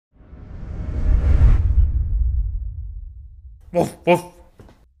Woof, woof.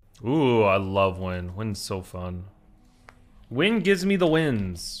 Ooh, I love win. Win's so fun. Win gives me the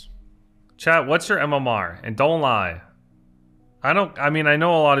wins. Chat, what's your MMR? And don't lie. I mean, I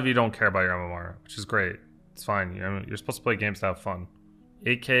know a lot of you don't care about your MMR, which is great. It's fine. You're supposed to play games to have fun.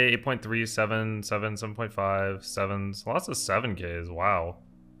 8K, 8.3, 7, 7, 7.5, 7s. Lots of 7Ks. Wow.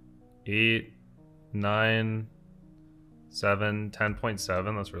 8, 9, 7,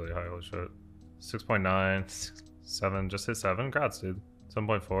 10.7. That's really high. Holy shit. 6.9, 7. Just hit 7. Congrats, dude.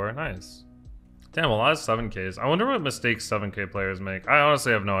 7.4. Nice. Damn, a lot of 7Ks. I wonder what mistakes 7K players make. I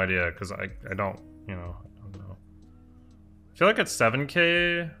honestly have no idea because I don't, you know, I don't know. I feel like at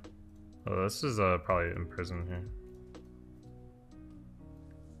 7K. Oh, this is probably in prison here.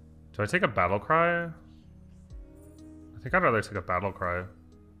 Do I take a battle cry? I think I'd rather take a battle cry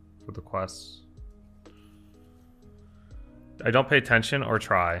for the quests. I don't pay attention or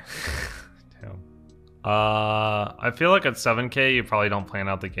try. Damn. I feel like at 7K you probably don't plan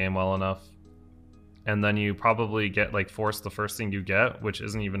out the game well enough. And then you probably get like forced the first thing you get, which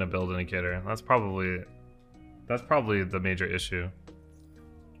isn't even a build indicator. That's probably the major issue.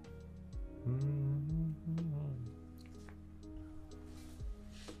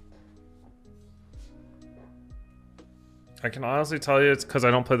 I can honestly tell you it's because I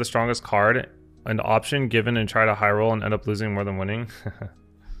don't play the strongest card. An option given and try to high roll and end up losing more than winning. To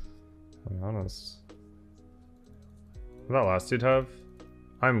be honest. What did that last dude have?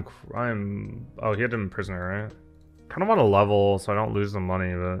 Oh, he had him prisoner, right? Kind of want to level so I don't lose the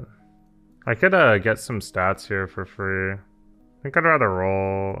money, but I could get some stats here for free. I think I'd rather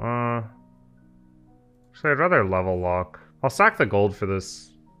roll. Actually, I'd rather level lock. I'll sack the gold for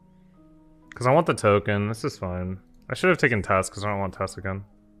this because I want the token. This is fine. I should have taken Tess because I don't want Tess again.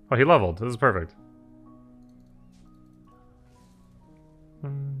 Oh, he leveled. This is perfect.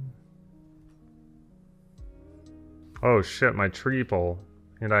 Oh shit, my triple.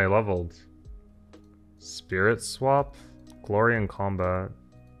 And I leveled. Spirit swap? Glory in combat.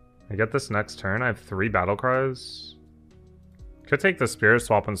 I get this next turn. I have 3 battle cries. Could take the spirit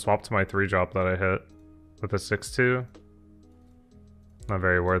swap and swap to my 3-drop that I hit with a 6-2. Not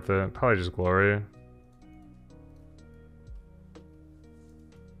very worth it. Probably just glory.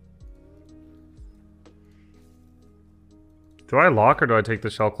 Do I lock or do I take the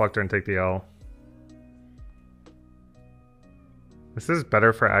shell collector and take the L? This is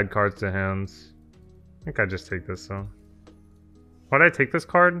better for add cards to hands. I think I just take this though. Why did I take this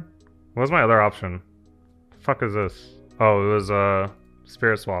card? What was my other option? The fuck is this? Oh, it was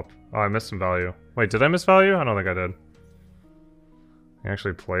spirit swap. Oh, I missed some value. Wait, did I miss value? I don't think I did. I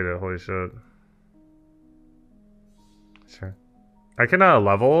actually played it, holy shit. Sure. I can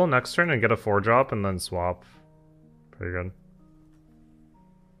level next turn and get a 4-drop and then swap. Pretty good.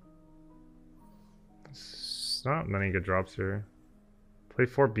 There's not many good drops here. Play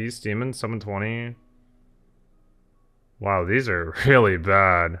 4 Beast Demons, summon 20. Wow, these are really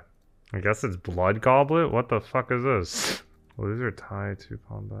bad. I guess it's Blood Goblet? What the fuck is this? Well, these are tie 2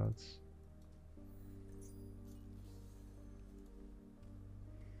 combats.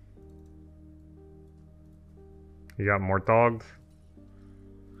 You got more dogged?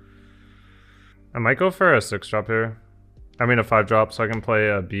 I might go for a 6-drop here. I mean a 5-drop so I can play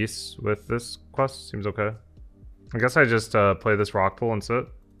a Beast with this quest. Seems okay. I guess I just play this rock pool and sit.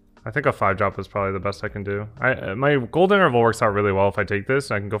 I think a 5-drop is probably the best I can do. My gold interval works out really well if I take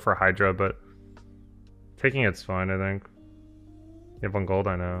this. I can go for a Hydra, but taking it's fine, I think. You have 1 gold,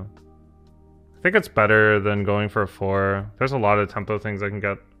 I know. I think it's better than going for a 4. There's a lot of tempo things I can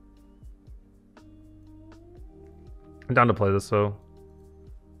get. I'm down to play this though.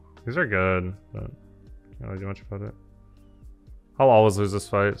 These are good, but can't really do much about it. I'll always lose this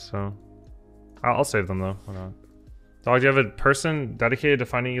fight, so I'll save them though. Why not? Dog, do you have a person dedicated to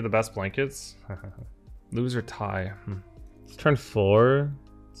finding you the best blankets? Lose or tie. It's turn 4.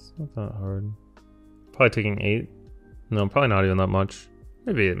 It's not that hard. Probably taking 8. No, probably not even that much.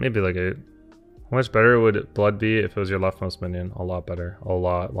 Maybe like 8. How much better would blood be if it was your leftmost minion? A lot better. A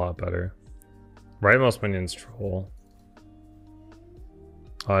lot better. Rightmost minion's troll.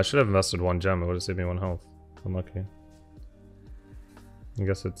 Oh, I should have invested 1 gem. It would have saved me 1 health. Unlucky. I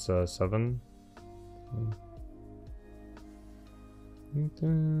guess it's 7. The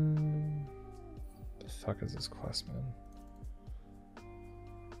fuck is this quest, man?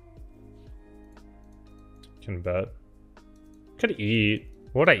 Can bet. Could eat.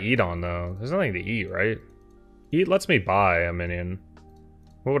 What would I eat on though? There's nothing to eat, right? Eat lets me buy a minion.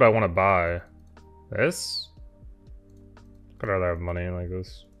 What would I want to buy? This? I'd rather have money like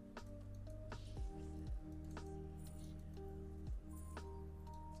this.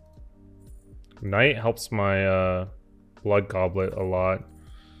 Knight helps my Blood Goblet a lot.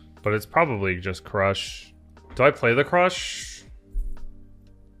 But it's probably just Crush. Do I play the Crush?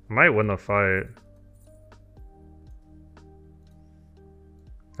 I might win the fight.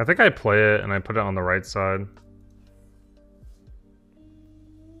 I think I play it and I put it on the right side.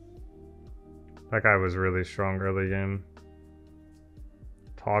 That guy was really strong early game.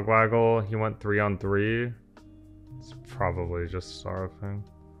 Togwaggle, he went 3-on-3. It's probably just Sorrowfang.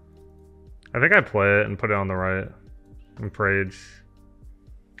 I think I play it and put it on the right. And Prage.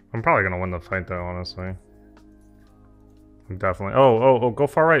 I'm probably gonna win the fight though, honestly. I'm definitely. Oh, go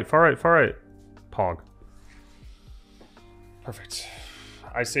far right, far right, far right. Pog. Perfect.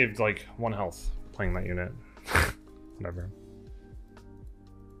 I saved like 1 health playing that unit. Whatever.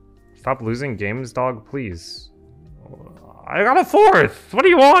 Stop losing games, dog, please. I got a 4th! What do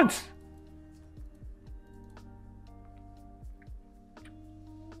you want?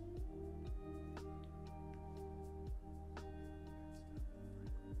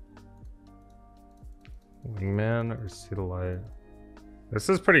 Wingman or See the Light? This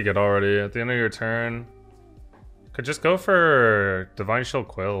is pretty good already. At the end of your turn, could just go for Divine Shield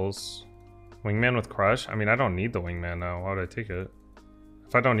Quills. Wingman with Crush? I mean, I don't need the Wingman now. Why would I take it?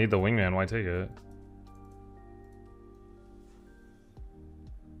 If I don't need the Wingman, why take it?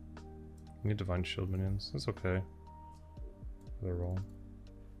 I need Divine Shield minions. That's okay. The roll.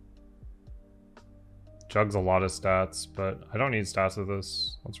 Jug's a lot of stats, but I don't need stats with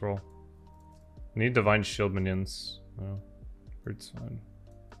this. Let's roll. I need Divine Shield minions. No. Root's fine.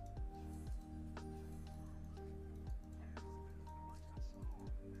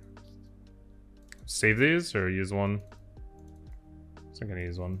 Save these or use one? I'm gonna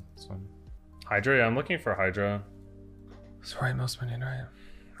use one. It's fine. Hydra? Yeah, I'm looking for Hydra. It's right, most minion, right?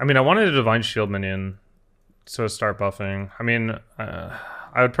 I mean, I wanted a Divine Shield minion to start buffing. I mean,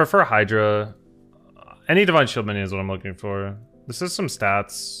 I would prefer Hydra. Any Divine Shield minion is what I'm looking for. This is some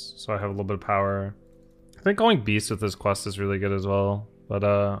stats, so I have a little bit of power. I think going Beast with this quest is really good as well. But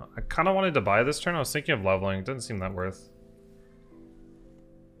I kind of wanted to buy this turn. I was thinking of leveling. It didn't seem that worth.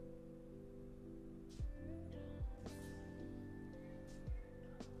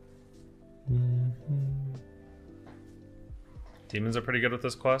 Demons are pretty good with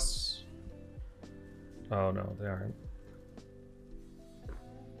this quest. Oh no, they aren't.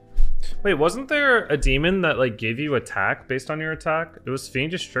 Wait, wasn't there a demon that like gave you attack based on your attack? It was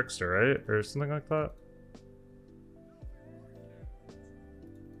Fiendish Trickster, right? Or something like that?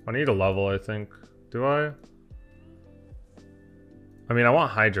 I need a level, I think. Do I? I mean, I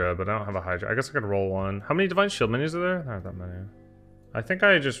want Hydra, but I don't have a Hydra. I guess I could roll one. How many Divine Shield minis are there? There aren't that many. I think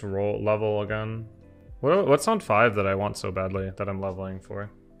I just roll level again. What's on 5 that I want so badly that I'm leveling for?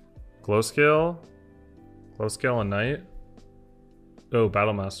 Glow Scale? Glow Scale and Knight? Oh,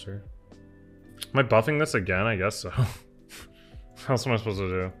 Battle Master. Am I buffing this again? I guess so. What else am I supposed to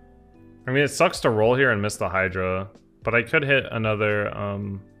do? I mean, it sucks to roll here and miss the Hydra, but I could hit another,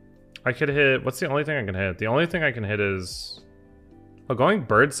 I could hit, what's the only thing I can hit? The only thing I can hit is, oh, going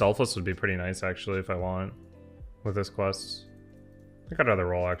Bird Selfless would be pretty nice actually if I want with this quest. I think I'd rather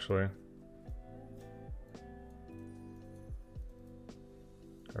roll actually.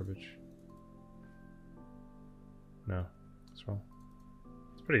 Garbage. No, let's roll.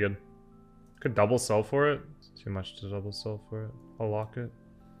 It's pretty good. Could double sell for it. It's too much to double sell for it. I'll lock it.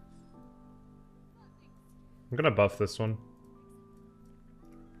 I'm gonna buff this one.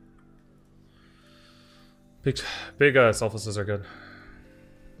 Big selflesses are good.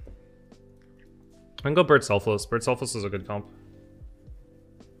 I can go Bird Selfless. Bird Selfless is a good comp.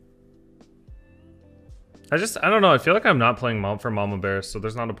 I don't know. I feel like I'm not playing Mom for Mama Bear, so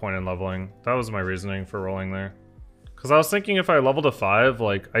there's not a point in leveling. That was my reasoning for rolling there. Because I was thinking if I leveled to 5,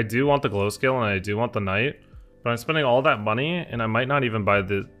 like, I do want the Glow Scale and I do want the Knight, but I'm spending all that money and I might not even buy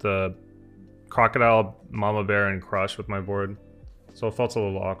the Crocodile, Mama Bear, and Crush with my board. So it felt a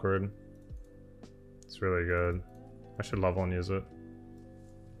little awkward. It's really good. I should level and use it.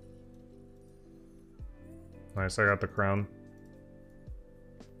 Nice, I got the crown.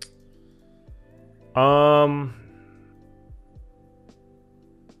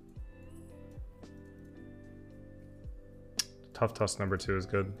 Tough Tusk number 2 is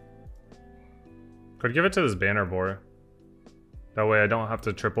good. Could give it to this Banner Boar. That way I don't have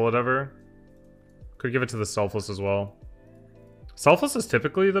to triple it ever. Could give it to the Selfless as well. Selfless is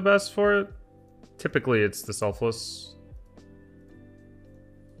typically the best for it. Typically it's the Selfless.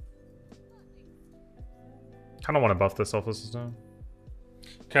 Kind of want to buff the Selfless now.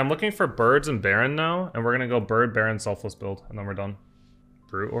 Okay, I'm looking for Birds and Baron now, and we're gonna go Bird, Baron, Selfless build, and then we're done.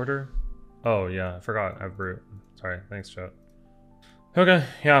 Brute order? Oh yeah, I forgot I have Brute. Sorry, thanks chat. Okay,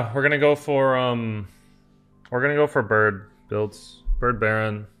 yeah, we're gonna go for We're gonna go for bird builds. Bird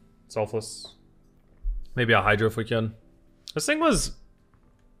Baron, Selfless. Maybe a Hydra if we can. This thing was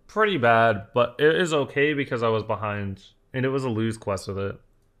pretty bad, but it is okay because I was behind. And it was a lose quest with it.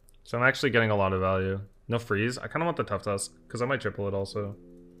 So I'm actually getting a lot of value. No freeze. I kind of want the Tough Tusk because I might triple it also.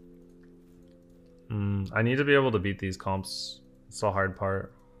 I need to be able to beat these comps. It's the hard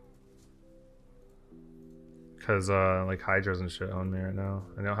part. Because like Hydras and shit on me right now.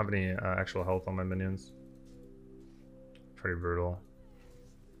 I don't have any actual health on my minions. Pretty brutal.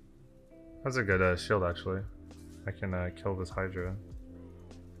 That's a good shield actually. I can kill this Hydra.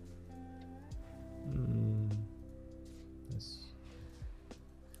 Nice.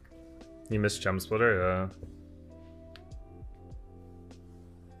 You missed Gem Splitter? Yeah.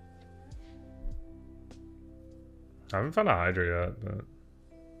 I haven't found a Hydra yet, but...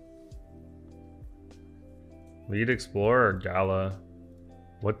 Lead Explorer or Gala?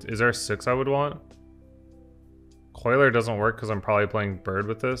 What is there a 6 I would want? Coiler doesn't work because I'm probably playing Bird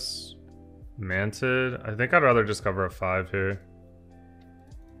with this. Mantid. I think I'd rather just cover a 5 here.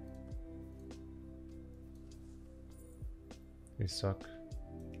 These suck.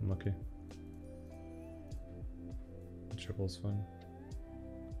 I'm lucky. Triple's fun.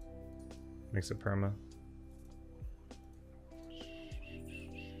 Makes it perma.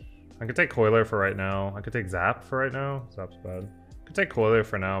 I could take Coiler for right now. I could take Zap for right now. Zap's bad. I could take Coiler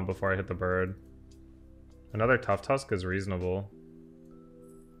for now before I hit the bird. Another Tough Tusk is reasonable.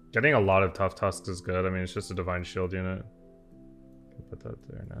 Getting a lot of Tough Tusks is good. I mean, it's just a Divine Shield unit. Can put that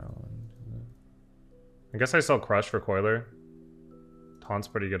there now. I guess I sell Crush for Coiler. Taunt's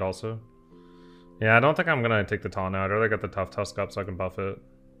pretty good also. Yeah, I don't think I'm gonna take the Taunt now. I'd rather get the Tough Tusk up so I can buff it.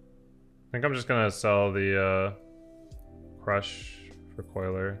 I think I'm just gonna sell the Crush for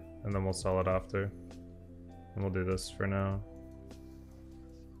Coiler. And then we'll sell it after. And we'll do this for now.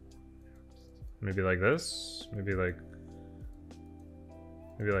 Maybe like this? Maybe like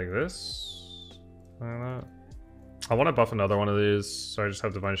this? I don't know. I want to buff another one of these, so I just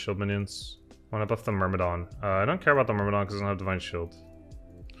have Divine Shield minions. I want to buff the Myrmidon. I don't care about the Myrmidon because it doesn't have Divine Shield.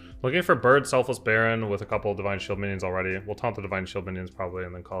 Looking for Bird, Selfless Baron with a couple of Divine Shield minions already. We'll taunt the Divine Shield minions probably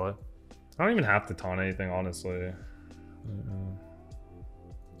and then call it. I don't even have to taunt anything, honestly.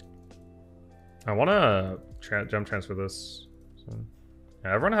 I want to gem transfer this. So,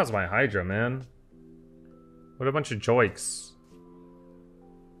 yeah, everyone has my Hydra, man. What a bunch of joiks.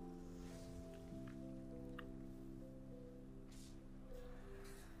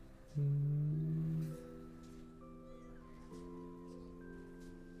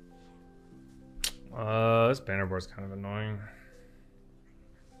 This banner board's kind of annoying.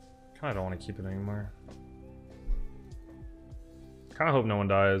 Kinda don't want to keep it anymore. Kinda hope no one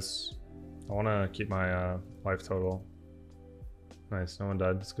dies. I want to keep my life total. Nice, no one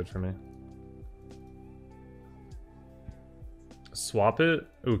died. That's good for me. Swap it?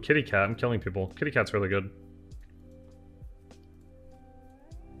 Ooh, Kitty Cat. I'm killing people. Kitty Cat's really good.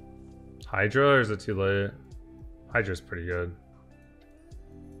 Hydra, or is it too late? Hydra's pretty good.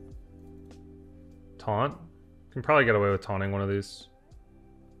 Taunt? Can probably get away with taunting one of these.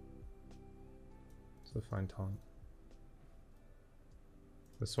 So fine taunt.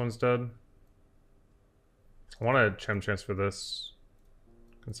 This one's dead. I want to gem transfer this.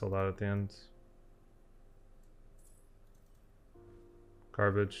 Can sell that at the end.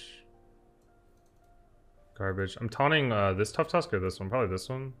 Garbage. Garbage. I'm taunting this Tough Tusk or this one? Probably this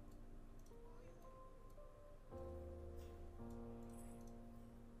one.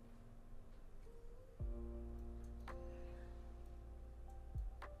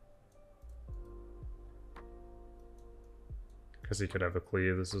 Because he could have a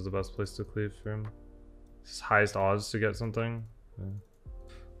cleave. This is the best place to cleave for him. This is highest odds to get something. Yeah.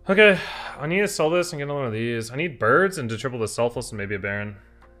 Okay, I need to sell this and get one of these. I need birds and to triple the Selfless and maybe a Baron.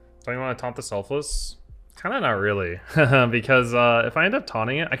 Don't you want to taunt the Selfless? Kind of not really. Because if I end up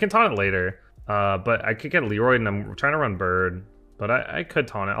taunting it, I can taunt it later. But I could get Leroy and I'm trying to run bird. But I could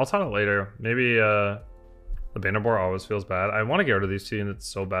taunt it. I'll taunt it later. Maybe the banner board always feels bad. I want to get rid of these two units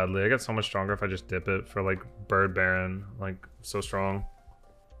so badly. I get so much stronger if I just dip it for like bird Baron. Like so strong.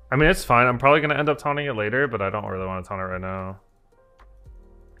 I mean, it's fine. I'm probably going to end up taunting it later, but I don't really want to taunt it right now.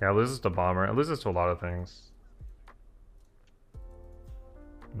 Yeah, it loses to Bomber. It loses to a lot of things.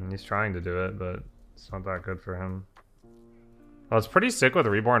 And he's trying to do it, but it's not that good for him. Well, it's pretty sick with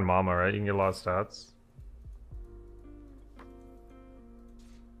Reborn Mama, right? You can get a lot of stats.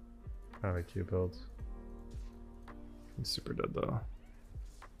 Kind of a cute build. He's super dead, though.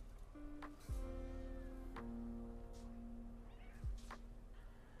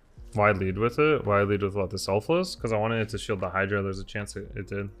 Why lead with it? Why lead with what? The Selfless? Because I wanted it to shield the Hydra. There's a chance it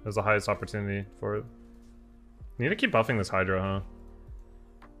did. There's the highest opportunity for it. Need to keep buffing this Hydra, huh?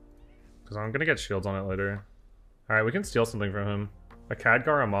 Because I'm gonna get shields on it later. Alright, we can steal something from him. A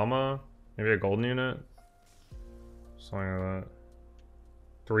Khadgar, a Mama, maybe a golden unit. Something like that.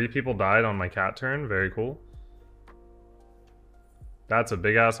 3 people died on my cat turn. Very cool. That's a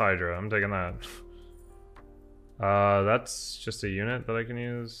big ass Hydra. I'm taking that. That's just a unit that I can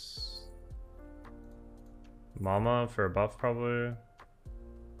use. Mama for a buff probably.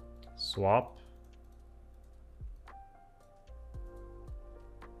 Swap.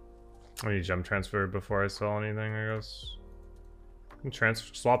 I need gem transfer before I sell anything, I guess. I can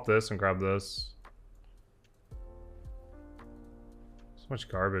swap this and grab this. So much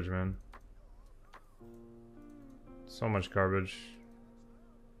garbage, man. So much garbage.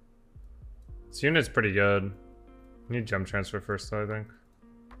 This unit's pretty good. I need gem transfer first though, I think.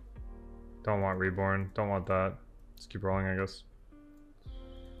 Don't want reborn. Don't want that. Let's keep rolling, I guess.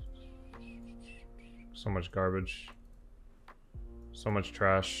 So much garbage. So much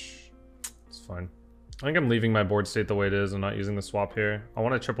trash. It's fine. I think I'm leaving my board state the way it is. I'm not using the swap here. I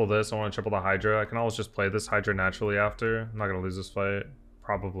want to triple this. I want to triple the Hydra. I can always just play this Hydra naturally after. I'm not going to lose this fight.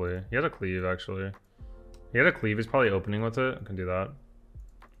 Probably. He had a cleave, actually. He had a cleave. He's probably opening with it. I can do that.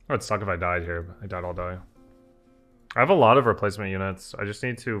 Oh, it'd suck if I died here, but I doubt I'll die. I have a lot of replacement units. I just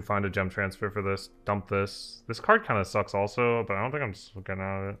need to find a gem transfer for this. Dump this. This card kind of sucks also, but I don't think I'm just getting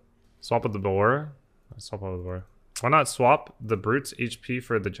out of it. Swap with the door. Swap with the door. Why not swap the Brute's HP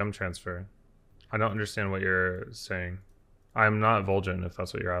for the gem transfer? I don't understand what you're saying. I'm not Vol'jin, if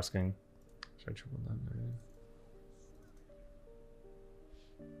that's what you're asking. Should I triple that?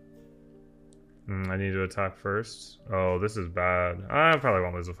 I need to attack first. Oh, this is bad. I probably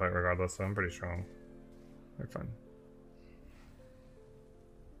won't lose the fight regardless, so I'm pretty strong. We're fine.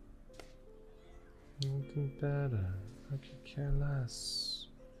 Nothing better. I could care less.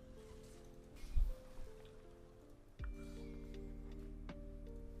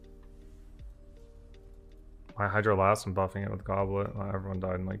 My Hydra last, I'm buffing it with Goblet. Everyone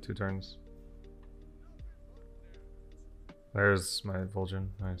died in like 2 turns. There's my Vol'jin.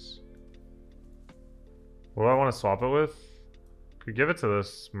 Nice. What do I want to swap it with? Could give it to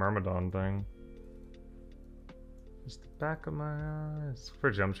this Myrmidon thing. Just the back of my eyes. For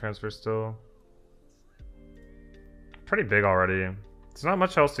gem transfer still. Pretty big already. There's not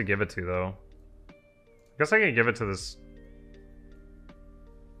much else to give it to though. I guess I can give it to this.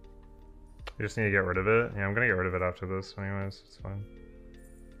 I just need to get rid of it. Yeah, I'm gonna get rid of it after this anyways. It's fine.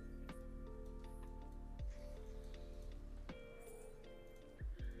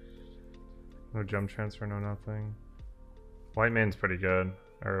 No gem transfer, no nothing. White Main's pretty good.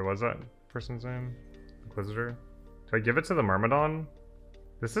 Or was that person's name? Inquisitor? Do I give it to the Myrmidon?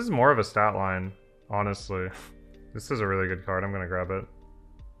 This is more of a stat line, honestly. This is a really good card. I'm gonna grab it.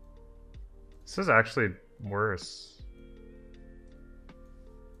 This is actually worse.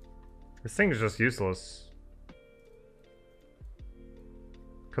 This thing is just useless.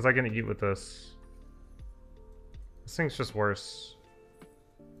 Because I can eat with this. This thing's just worse.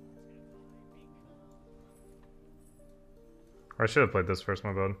 Or I should have played this first,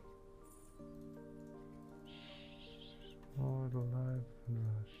 my bad.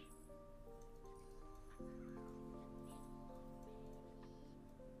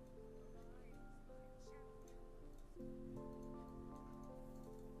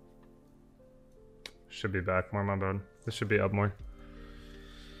 Should be back more, my bad. This should be up more.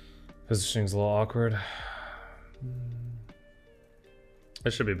 Positioning's a little awkward.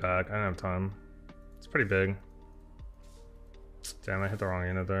 It should be back. I don't have time. It's pretty big. Damn, I hit the wrong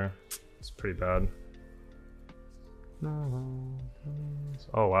unit there. It's pretty bad.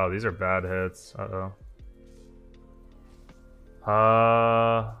 Oh wow, these are bad hits. Uh-oh.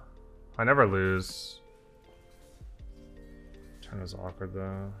 I never lose. Turn is awkward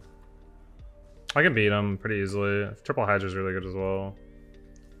though. I can beat him pretty easily. Triple Hydra is really good as well.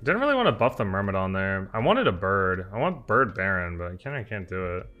 Didn't really want to buff the Myrmidon there. I wanted a bird. I want Bird Baron, but I can't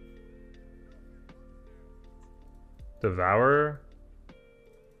do it. Devour?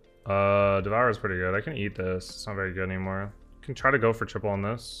 Devour is pretty good. I can eat this. It's not very good anymore. I can try to go for triple on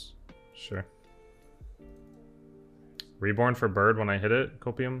this. Sure. Reborn for bird when I hit it.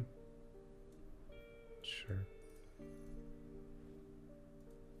 Copium. Sure.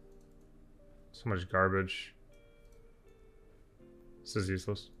 So much garbage. This is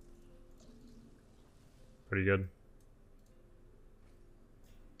useless. Pretty good.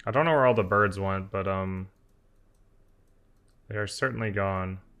 I don't know where all the birds went, but they are certainly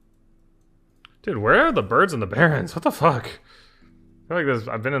gone. Dude, where are the birds and the barons? What the fuck? I feel like this.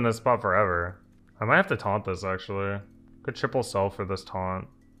 I've been in this spot forever. I might have to taunt this actually. Could triple sell for this taunt.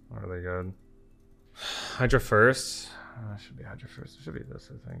 Not really good. Hydra first. Should be Hydra first. It should be this,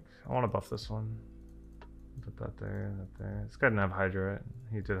 I think. I want to buff this one. Put that there, that there. This guy didn't have Hydra, right?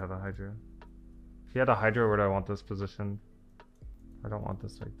 He did have a Hydra. If he had a Hydra, where do I want this positioned? I don't want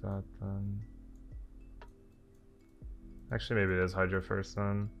this like that, then. Actually, maybe it is Hydra first,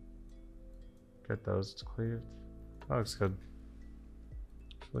 then. Get those cleaved. That looks good.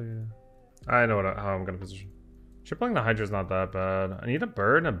 Actually, yeah. I know how I'm gonna position. Tripling the Hydra is not that bad. I need a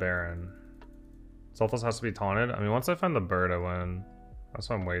bird and a Baron. Selfless has to be taunted. I mean, once I find the bird, I win. That's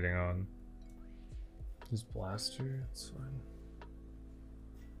what I'm waiting on. Use Blaster. It's fine.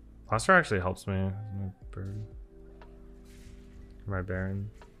 Blaster actually helps me. My bird. My Baron.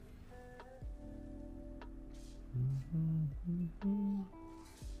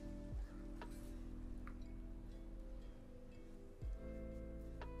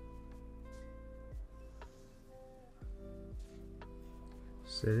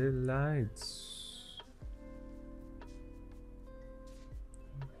 City lights.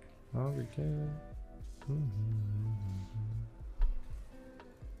 Oh, we can.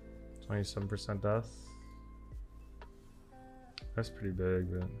 27% death. That's pretty big,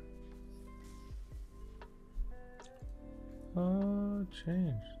 but. Oh,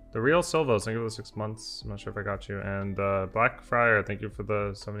 change. The real Silvos, thank you for the 6 months. I'm not sure if I got you. And Black Friar, thank you for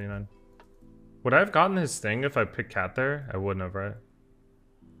the 79. Would I have gotten his thing if I picked Cat there? I wouldn't have, right?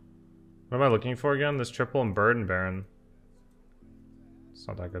 What am I looking for again? This triple and bird and Baron. It's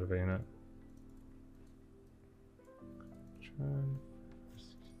not that good of a unit.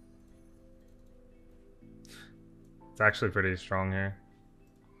 It's actually pretty strong here.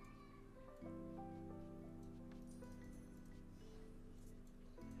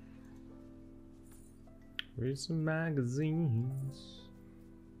 Read some magazines.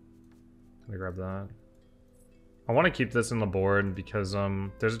 Let me grab that. I want to keep this in the board because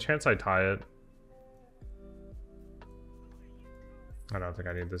there's a chance I tie it. I don't think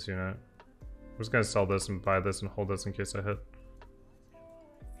I need this unit. I'm just gonna sell this and buy this and hold this in case I hit.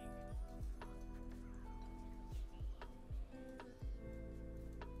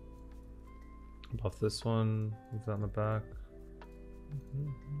 Buff this one, leave that in the back.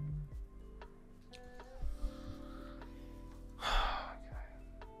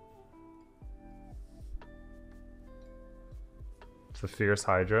 It's a Fierce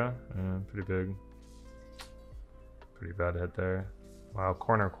Hydra, yeah, pretty big. Pretty bad hit there. Wow,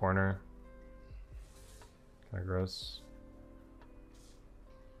 corner. Kinda gross.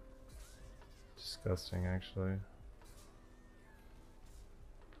 Disgusting, actually.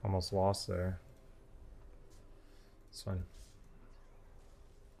 Almost lost there. It's fine.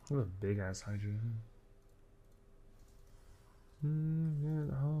 What a big ass Hydra.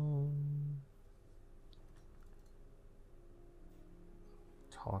 At home.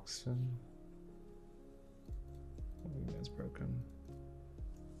 Toxin. Oh, that's broken.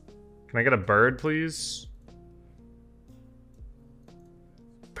 Can I get a bird, please?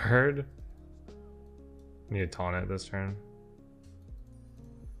 Bird? I need to taunt it this turn.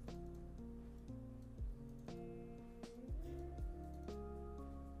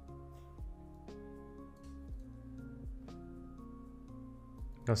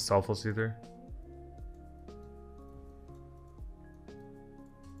 No selfless either.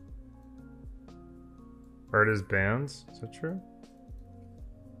 Bird is bands? Is that true?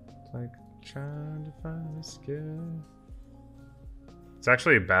 It's like trying to find a skill. It's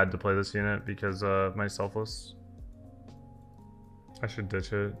actually bad to play this unit because of my selfless. I should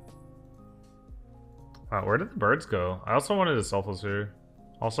ditch it. Wow, where did the birds go? I also wanted a selfless here.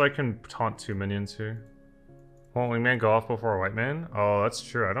 Also, I can taunt 2 minions here. Won't wingman go off before a white man? Oh, that's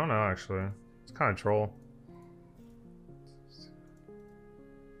true. I don't know, actually. It's kind of troll.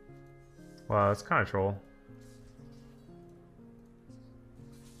 Wow, that's kind of troll.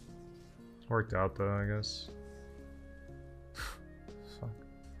 Worked out, though, I guess. Fuck.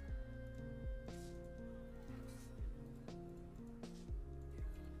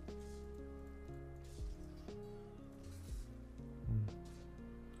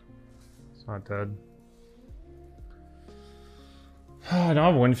 It's not dead. I don't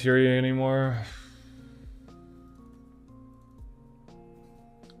have Wind Fury anymore.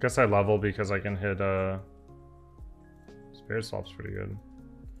 Guess I level because I can hit Spirit Swap's pretty good.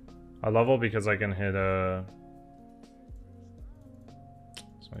 I level because I can hit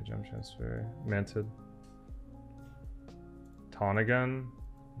what's my gem transfer? Manted. Taunt again?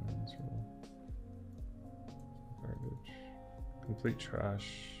 No, that's really garbage. Complete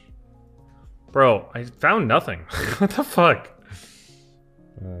trash. Bro, I found nothing. What the fuck?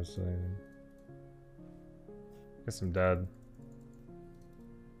 So guess I'm dead.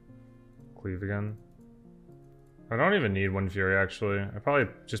 cleave again. I don't even need Wind Fury, actually. I probably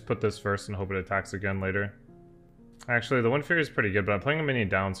just put this first and hope it attacks again later. Actually, the Wind Fury is pretty good, but I'm playing a minion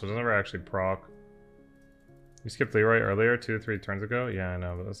down, so it doesn't ever actually proc. You skipped Leroy earlier, 2 or 3 turns ago? Yeah, I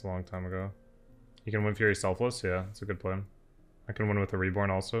know, but that's a long time ago. You can Wind Fury selfless? Yeah, that's a good plan. I can win with a Reborn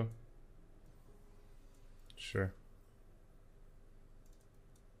also. Sure.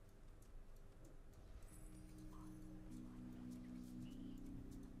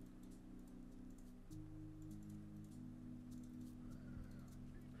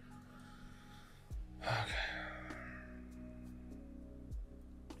 Okay.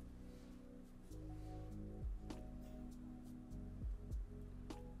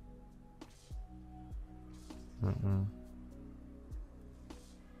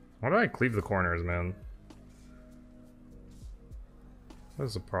 Why do I cleave the corners, man? What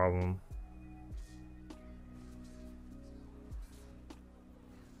is the problem?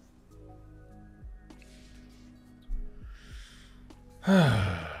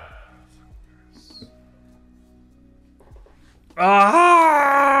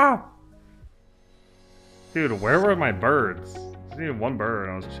 Ah! Dude, where were my birds? I just needed one bird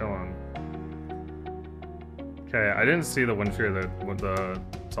and I was chilling. Okay, I didn't see the Wind Fury with the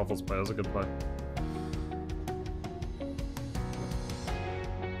selfless play. That was a good play.